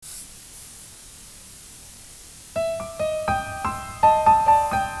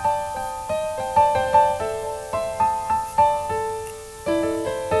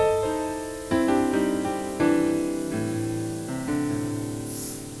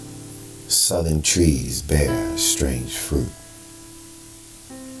Southern trees bear strange fruit.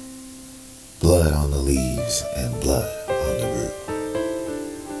 Blood on the leaves and blood on the root.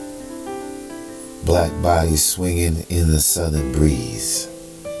 Black bodies swinging in the southern breeze.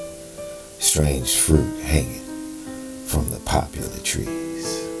 Strange fruit hanging from the popular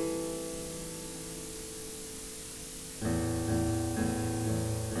trees.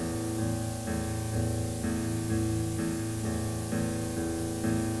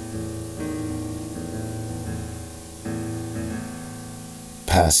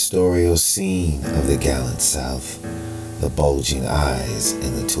 Pastoral scene of the gallant South, the bulging eyes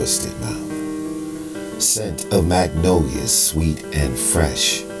and the twisted mouth. Scent of magnolias sweet and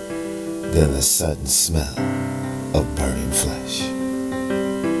fresh, then the sudden smell of burning flesh.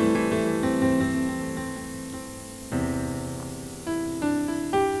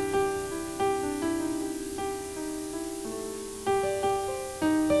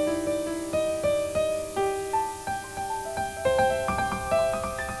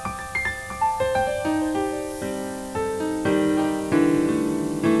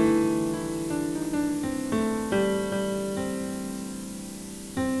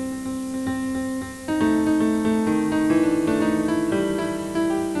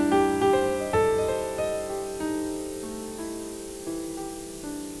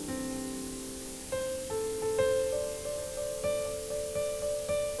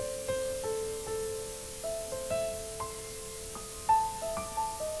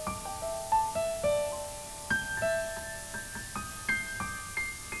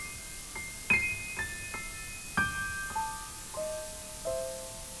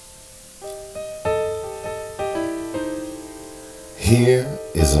 Here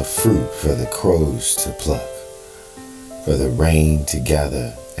is a fruit for the crows to pluck, for the rain to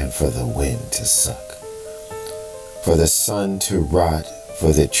gather and for the wind to suck, for the sun to rot,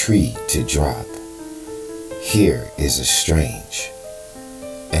 for the tree to drop. Here is a strange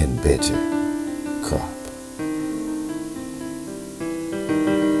and bitter crop.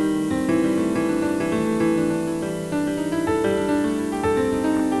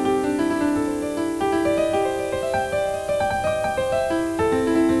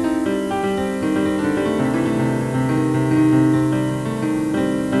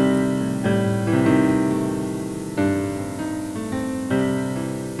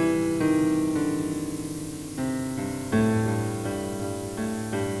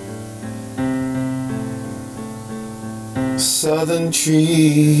 Southern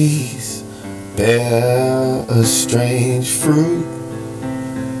trees bear a strange fruit.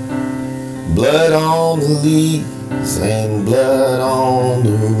 Blood on the leaves and blood on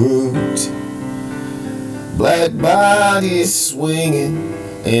the root. Black bodies swinging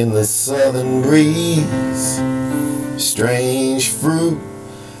in the southern breeze. Strange fruit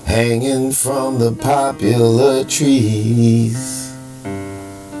hanging from the popular trees.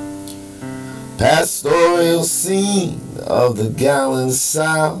 Pastoral scene of the gallant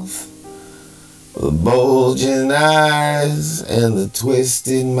South, the bulging eyes and the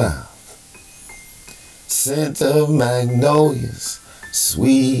twisted mouth. Scent of magnolias,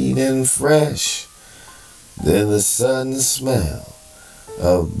 sweet and fresh, then the sudden smell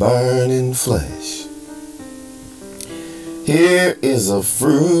of burning flesh. Here is a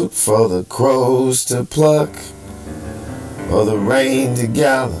fruit for the crows to pluck, for the rain to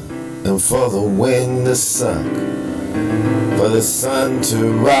gather and for the wind to suck, for the sun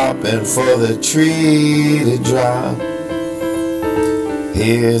to rot and for the tree to drop.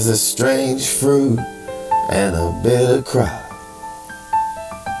 Here's a strange fruit and a bitter crop.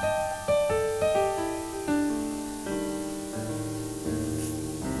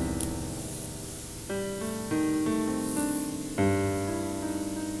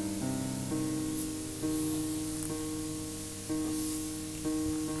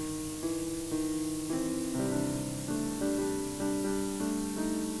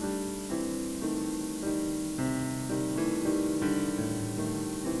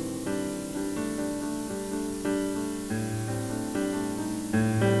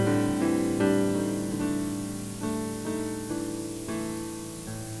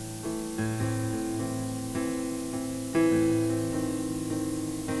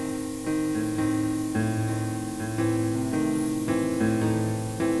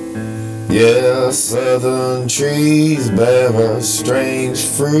 Yeah, southern trees bear a strange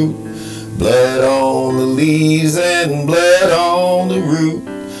fruit. Blood on the leaves and blood on the root.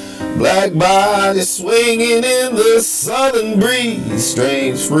 Black bodies swinging in the southern breeze.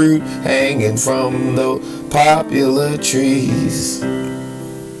 Strange fruit hanging from the popular trees.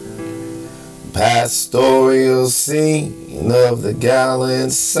 Pastoral scene queen of the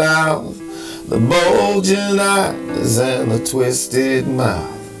gallant South, the bulging eyes and the twisted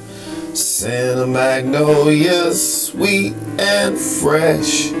mouth. Scent of magnolias, sweet and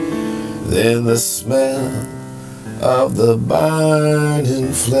fresh, then the smell of the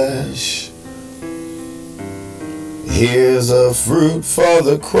burning flesh. Here's a fruit for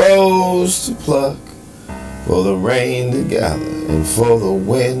the crows to pluck, for the rain to gather and for the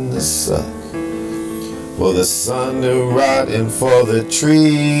wind to suck, for the sun to rot and for the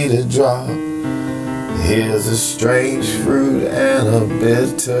tree to drop. Here's a strange fruit and a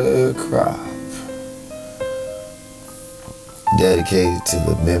bitter crop, dedicated to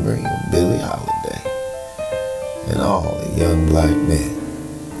the memory of Billie Holiday and all the young black men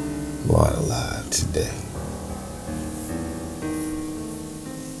who are alive today.